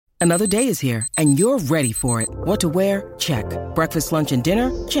Another day is here, and you're ready for it. What to wear? Check. Breakfast, lunch, and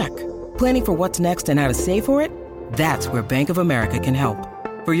dinner? Check. Planning for what's next and how to save for it? That's where Bank of America can help.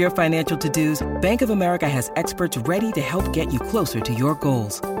 For your financial to-dos, Bank of America has experts ready to help get you closer to your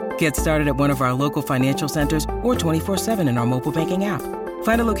goals. Get started at one of our local financial centers or 24/7 in our mobile banking app.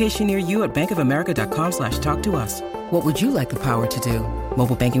 Find a location near you at bankofamerica.com/talktous. What would you like the power to do?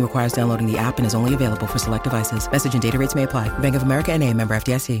 Mobile banking requires downloading the app and is only available for select devices. Message and data rates may apply. Bank of America N.A., member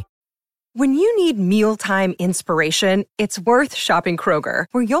FDIC. When you need mealtime inspiration, it's worth shopping Kroger,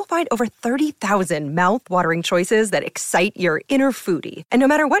 where you'll find over 30,000 mouth-watering choices that excite your inner foodie. And no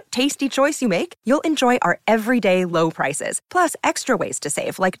matter what tasty choice you make, you'll enjoy our everyday low prices, plus extra ways to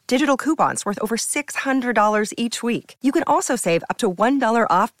save, like digital coupons worth over $600 each week. You can also save up to $1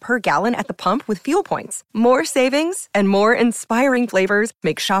 off per gallon at the pump with fuel points. More savings and more inspiring flavors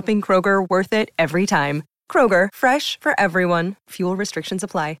make shopping Kroger worth it every time. Kroger, fresh for everyone. Fuel restrictions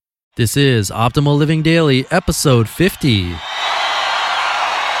apply. This is Optimal Living Daily, episode 50. Get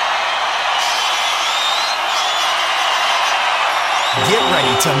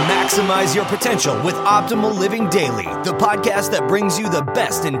ready to maximize your potential with Optimal Living Daily, the podcast that brings you the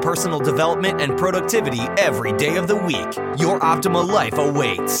best in personal development and productivity every day of the week. Your optimal life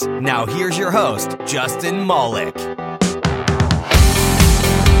awaits. Now here's your host, Justin Malik.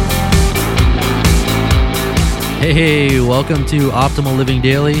 Hey, welcome to Optimal Living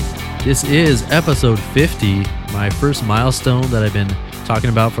Daily. This is episode 50, my first milestone that I've been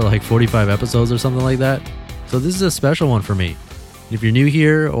talking about for like 45 episodes or something like that. So this is a special one for me. If you're new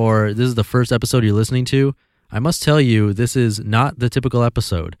here or this is the first episode you're listening to, I must tell you this is not the typical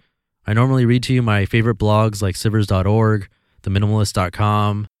episode. I normally read to you my favorite blogs like Sivers.org,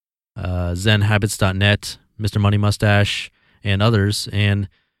 TheMinimalist.com, ZenHabits.net, Mr. Money Mustache, and others. And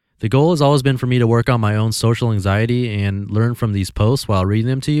the goal has always been for me to work on my own social anxiety and learn from these posts while reading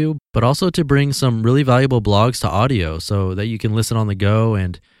them to you, but also to bring some really valuable blogs to audio so that you can listen on the go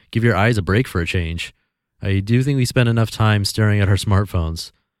and give your eyes a break for a change. I do think we spend enough time staring at our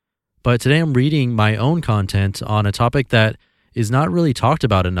smartphones. But today I'm reading my own content on a topic that is not really talked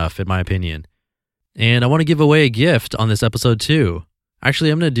about enough, in my opinion. And I want to give away a gift on this episode too. Actually,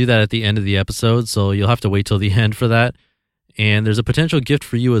 I'm going to do that at the end of the episode, so you'll have to wait till the end for that. And there's a potential gift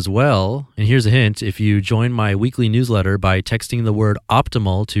for you as well. And here's a hint. If you join my weekly newsletter by texting the word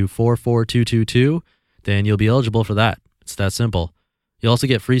optimal to 44222, then you'll be eligible for that. It's that simple. You'll also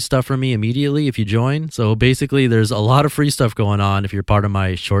get free stuff from me immediately if you join. So basically, there's a lot of free stuff going on if you're part of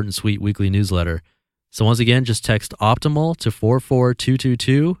my short and sweet weekly newsletter. So once again, just text optimal to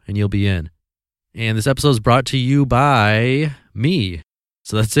 44222 and you'll be in. And this episode is brought to you by me.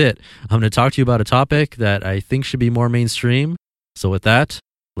 So that's it. I'm going to talk to you about a topic that I think should be more mainstream. So with that,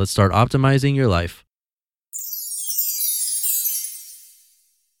 let's start optimizing your life.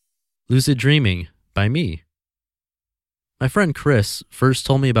 Lucid Dreaming by me. My friend Chris first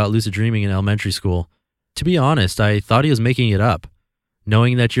told me about lucid dreaming in elementary school. To be honest, I thought he was making it up.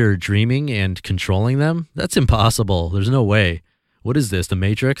 Knowing that you're dreaming and controlling them? That's impossible. There's no way. What is this, The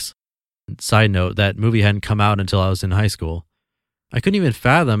Matrix? Side note, that movie hadn't come out until I was in high school. I couldn't even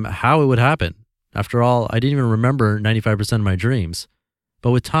fathom how it would happen. After all, I didn't even remember 95% of my dreams.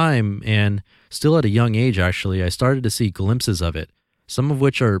 But with time, and still at a young age actually, I started to see glimpses of it, some of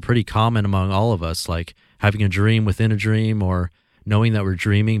which are pretty common among all of us, like having a dream within a dream or knowing that we're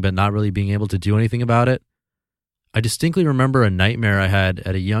dreaming but not really being able to do anything about it. I distinctly remember a nightmare I had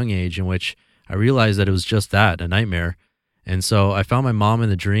at a young age in which I realized that it was just that, a nightmare. And so I found my mom in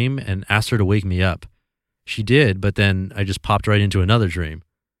the dream and asked her to wake me up. She did, but then I just popped right into another dream.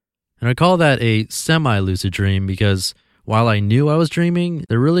 And I call that a semi-lucid dream because while I knew I was dreaming,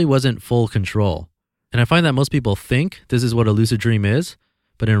 there really wasn't full control. And I find that most people think this is what a lucid dream is,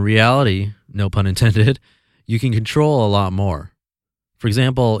 but in reality, no pun intended, you can control a lot more. For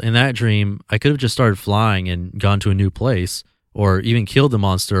example, in that dream, I could have just started flying and gone to a new place, or even killed the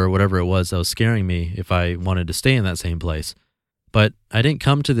monster or whatever it was that was scaring me if I wanted to stay in that same place. But I didn't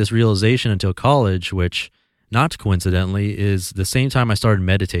come to this realization until college, which, not coincidentally, is the same time I started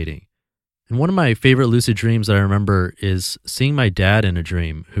meditating. And one of my favorite lucid dreams that I remember is seeing my dad in a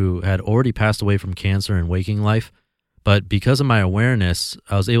dream who had already passed away from cancer in waking life. But because of my awareness,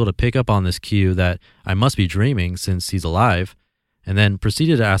 I was able to pick up on this cue that I must be dreaming since he's alive, and then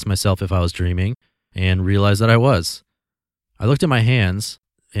proceeded to ask myself if I was dreaming and realized that I was. I looked at my hands,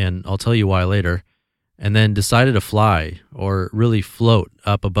 and I'll tell you why later, and then decided to fly, or really float,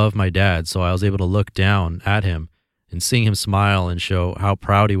 up above my dad so I was able to look down at him and seeing him smile and show how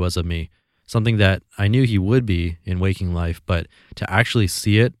proud he was of me, something that I knew he would be in waking life, but to actually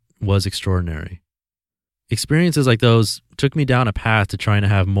see it was extraordinary. Experiences like those took me down a path to trying to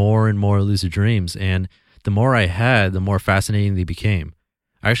have more and more lucid dreams, and the more I had, the more fascinating they became.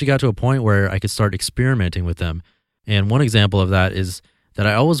 I actually got to a point where I could start experimenting with them, and one example of that is that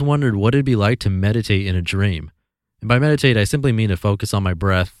I always wondered what it'd be like to meditate in a dream. And by meditate, I simply mean to focus on my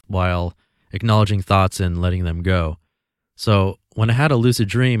breath while acknowledging thoughts and letting them go. So when I had a lucid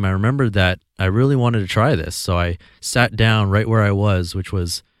dream, I remembered that I really wanted to try this, so I sat down right where I was, which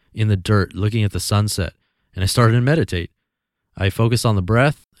was in the dirt, looking at the sunset, and I started to meditate. I focused on the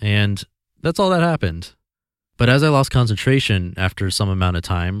breath, and that's all that happened. But as I lost concentration after some amount of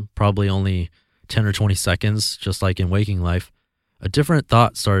time, probably only 10 or 20 seconds, just like in waking life, a different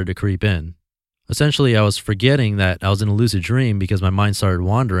thought started to creep in. Essentially, I was forgetting that I was in a lucid dream because my mind started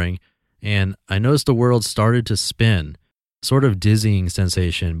wandering, and I noticed the world started to spin, sort of dizzying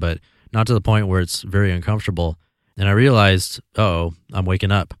sensation, but not to the point where it's very uncomfortable. And I realized, I'm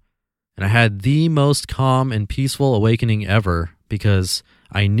waking up. And I had the most calm and peaceful awakening ever because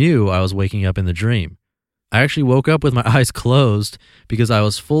I knew I was waking up in the dream. I actually woke up with my eyes closed because I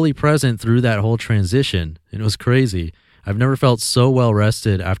was fully present through that whole transition. It was crazy. I've never felt so well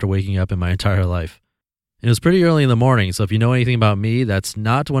rested after waking up in my entire life. It was pretty early in the morning, so if you know anything about me, that's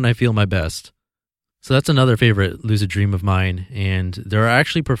not when I feel my best. So that's another favorite lucid dream of mine, and there are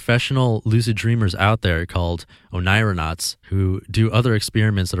actually professional lucid dreamers out there called Onironauts who do other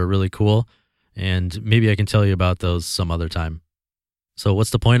experiments that are really cool, and maybe I can tell you about those some other time. So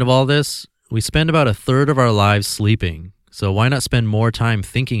what's the point of all this? We spend about a third of our lives sleeping, so why not spend more time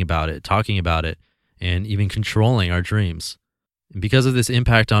thinking about it, talking about it, and even controlling our dreams? And because of this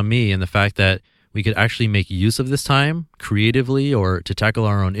impact on me and the fact that we could actually make use of this time creatively or to tackle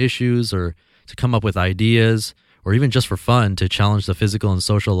our own issues or to come up with ideas, or even just for fun to challenge the physical and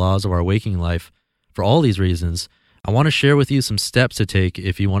social laws of our waking life. For all these reasons, I want to share with you some steps to take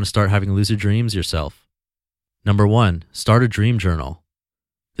if you want to start having lucid dreams yourself. Number 1, start a dream journal.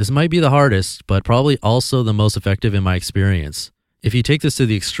 This might be the hardest, but probably also the most effective in my experience. If you take this to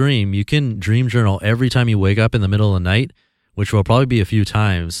the extreme, you can dream journal every time you wake up in the middle of the night, which will probably be a few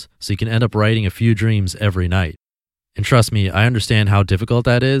times, so you can end up writing a few dreams every night. And trust me, I understand how difficult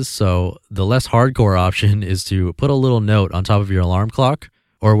that is, so the less hardcore option is to put a little note on top of your alarm clock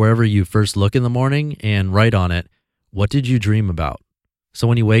or wherever you first look in the morning and write on it, what did you dream about? So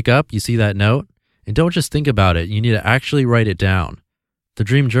when you wake up, you see that note, and don't just think about it, you need to actually write it down. The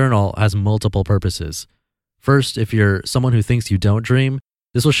dream journal has multiple purposes. First, if you're someone who thinks you don't dream,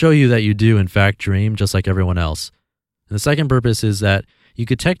 this will show you that you do in fact dream just like everyone else. And the second purpose is that you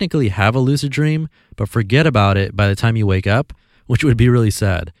could technically have a lucid dream, but forget about it by the time you wake up, which would be really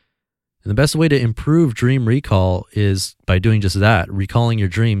sad. And the best way to improve dream recall is by doing just that, recalling your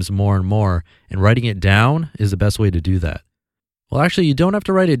dreams more and more, and writing it down is the best way to do that. Well, actually, you don't have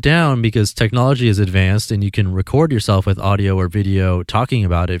to write it down because technology is advanced and you can record yourself with audio or video talking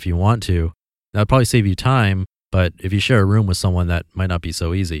about it if you want to. That'll probably save you time, but if you share a room with someone, that might not be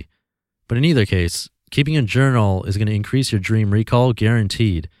so easy. But in either case, keeping a journal is going to increase your dream recall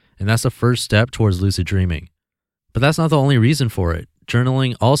guaranteed, and that's the first step towards lucid dreaming. But that's not the only reason for it.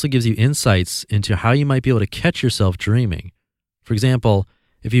 Journaling also gives you insights into how you might be able to catch yourself dreaming. For example,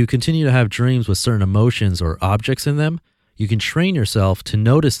 if you continue to have dreams with certain emotions or objects in them, you can train yourself to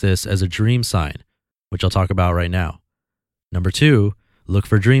notice this as a dream sign, which I'll talk about right now. Number 2, look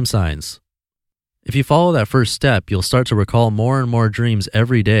for dream signs. If you follow that first step, you'll start to recall more and more dreams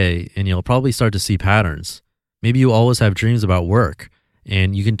every day, and you'll probably start to see patterns. Maybe you always have dreams about work,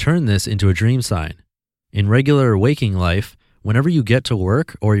 and you can turn this into a dream sign. In regular waking life, whenever you get to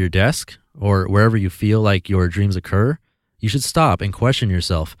work or your desk, or wherever you feel like your dreams occur, you should stop and question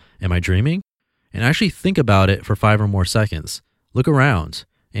yourself, am I dreaming? And actually think about it for 5 or more seconds. Look around,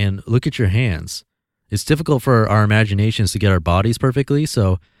 and look at your hands. It's difficult for our imaginations to get our bodies perfectly,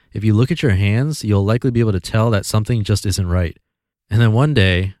 so if you look at your hands, you'll likely be able to tell that something just isn't right. And then one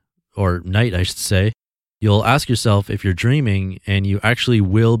day, or night I should say, you'll ask yourself if you're dreaming, and you actually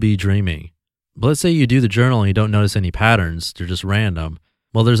will be dreaming. But let's say you do the journal and you don't notice any patterns, they're just random.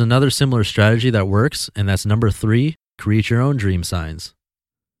 Well, there's another similar strategy that works, and that's number 3, create your own dream signs.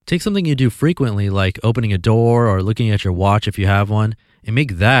 Take something you do frequently, like opening a door or looking at your watch if you have one, and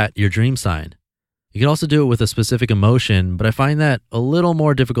make that your dream sign. You can also do it with a specific emotion, but I find that a little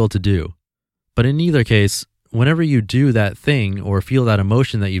more difficult to do. But in either case, whenever you do that thing or feel that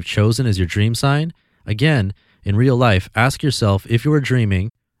emotion that you've chosen as your dream sign, again, in real life, ask yourself if you are dreaming,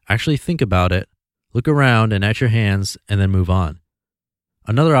 actually think about it, look around and at your hands, and then move on.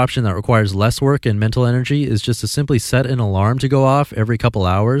 Another option that requires less work and mental energy is just to simply set an alarm to go off every couple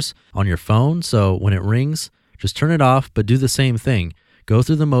hours on your phone, so when it rings, just turn it off, but do the same thing. go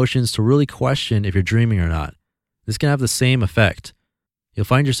through the motions to really question if you're dreaming or not. This can have the same effect. You'll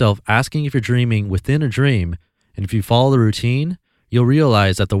find yourself asking if you're dreaming within a dream, and if you follow the routine, you'll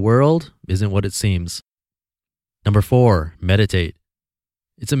realize that the world isn't what it seems. Number 4, meditate.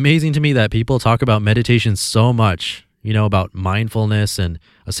 It's amazing to me that people talk about meditation so much, about mindfulness and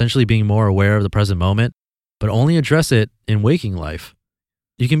essentially being more aware of the present moment, but only address it in waking life.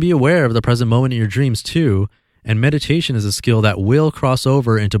 You can be aware of the present moment in your dreams too, and meditation is a skill that will cross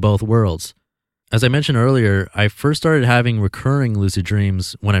over into both worlds. As I mentioned earlier, I first started having recurring lucid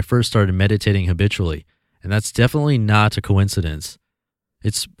dreams when I first started meditating habitually, and that's definitely not a coincidence.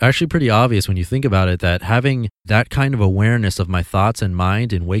 It's actually pretty obvious when you think about it that having that kind of awareness of my thoughts and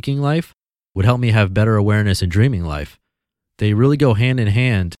mind in waking life would help me have better awareness in dreaming life. They really go hand in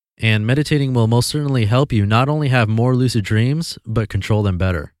hand, and meditating will most certainly help you not only have more lucid dreams, but control them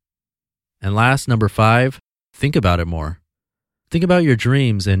better. And last, number 5, think about it more. Think about your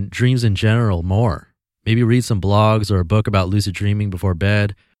dreams and dreams in general more. Maybe read some blogs or a book about lucid dreaming before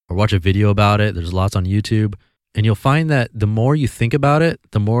bed, or watch a video about it. There's lots on YouTube. And you'll find that the more you think about it,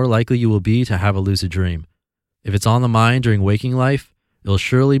 the more likely you will be to have a lucid dream. If it's on the mind during waking life, it'll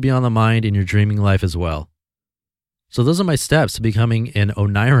surely be on the mind in your dreaming life as well. So those are my steps to becoming an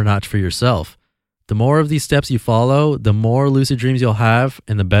Onironaut for yourself. The more of these steps you follow, the more lucid dreams you'll have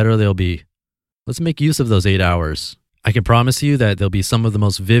and the better they'll be. Let's make use of those 8 hours. I can promise you that they'll be some of the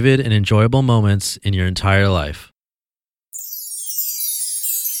most vivid and enjoyable moments in your entire life.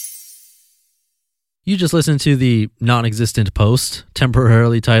 You just listened to the non-existent post,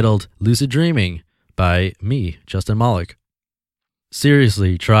 temporarily titled Lucid Dreaming by me, Justin Malik.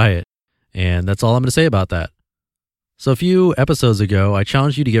 Seriously, try it. And that's all I'm going to say about that. So a few episodes ago, I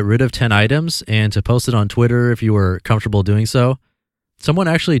challenged you to get rid of 10 items and to post it on Twitter if you were comfortable doing so. Someone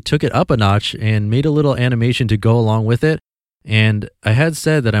actually took it up a notch and made a little animation to go along with it. And I had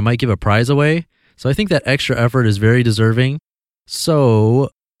said that I might give a prize away. So I think that extra effort is very deserving. So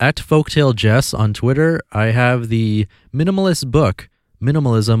at Folktale Jess on Twitter, I have the minimalist book,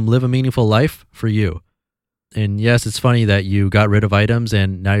 Minimalism, Live a Meaningful Life, for you. And yes, it's funny that you got rid of items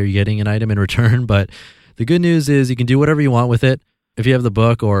and now you're getting an item in return, but the good news is you can do whatever you want with it. If you have the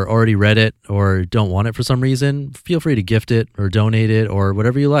book or already read it or don't want it for some reason, feel free to gift it or donate it or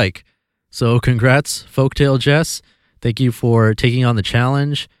whatever you like. So congrats, Folktale Jess. Thank you for taking on the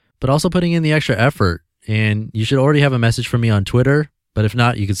challenge, but also putting in the extra effort. And you should already have a message from me on Twitter, but if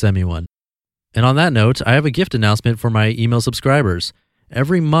not, you can send me one. And on that note, I have a gift announcement for my email subscribers.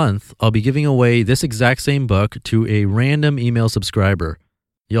 Every month, I'll be giving away this exact same book to a random email subscriber.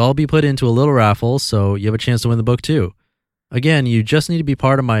 You'll all be put into a little raffle, so you have a chance to win the book too. Again, you just need to be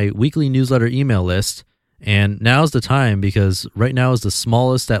part of my weekly newsletter email list, and now's the time because right now is the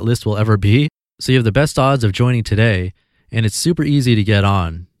smallest that list will ever be, so you have the best odds of joining today, and it's super easy to get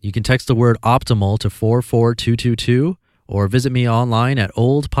on. You can text the word OPTIMAL to 44222, or visit me online at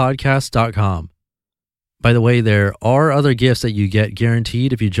oldpodcast.com. By the way, there are other gifts that you get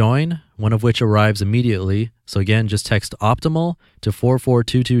guaranteed if you join, one of which arrives immediately. So again, just text OPTIMAL to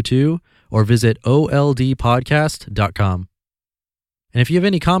 44222 or visit oldpodcast.com. And if you have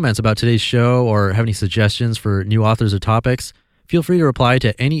any comments about today's show or have any suggestions for new authors or topics, feel free to reply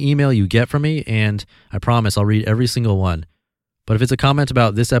to any email you get from me, and I promise I'll read every single one. But if it's a comment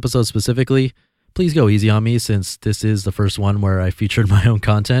about this episode specifically, please go easy on me since this is the first one where I featured my own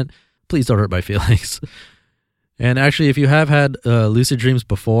content. Please don't hurt my feelings. And actually, if you have had lucid dreams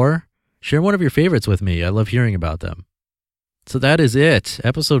before, share one of your favorites with me. I love hearing about them. So that is it.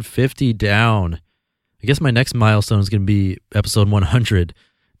 Episode 50 down. I guess my next milestone is going to be episode 100.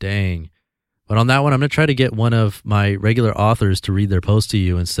 Dang. But on that one, I'm going to try to get one of my regular authors to read their post to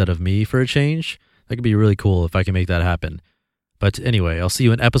you instead of me for a change. That could be really cool if I can make that happen. But anyway, I'll see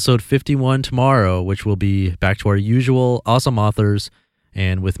you in episode 51 tomorrow, which will be back to our usual awesome authors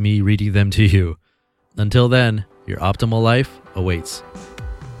and with me reading them to you. Until then, your optimal life awaits.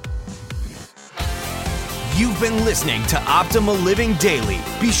 You've been listening to Optimal Living Daily.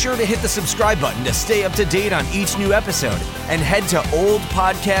 Be sure to hit the subscribe button to stay up to date on each new episode and head to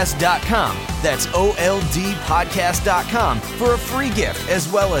oldpodcast.com. That's oldpodcast.com for a free gift as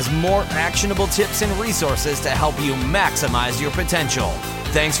well as more actionable tips and resources to help you maximize your potential.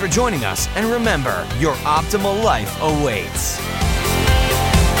 Thanks for joining us, and remember, your optimal life awaits.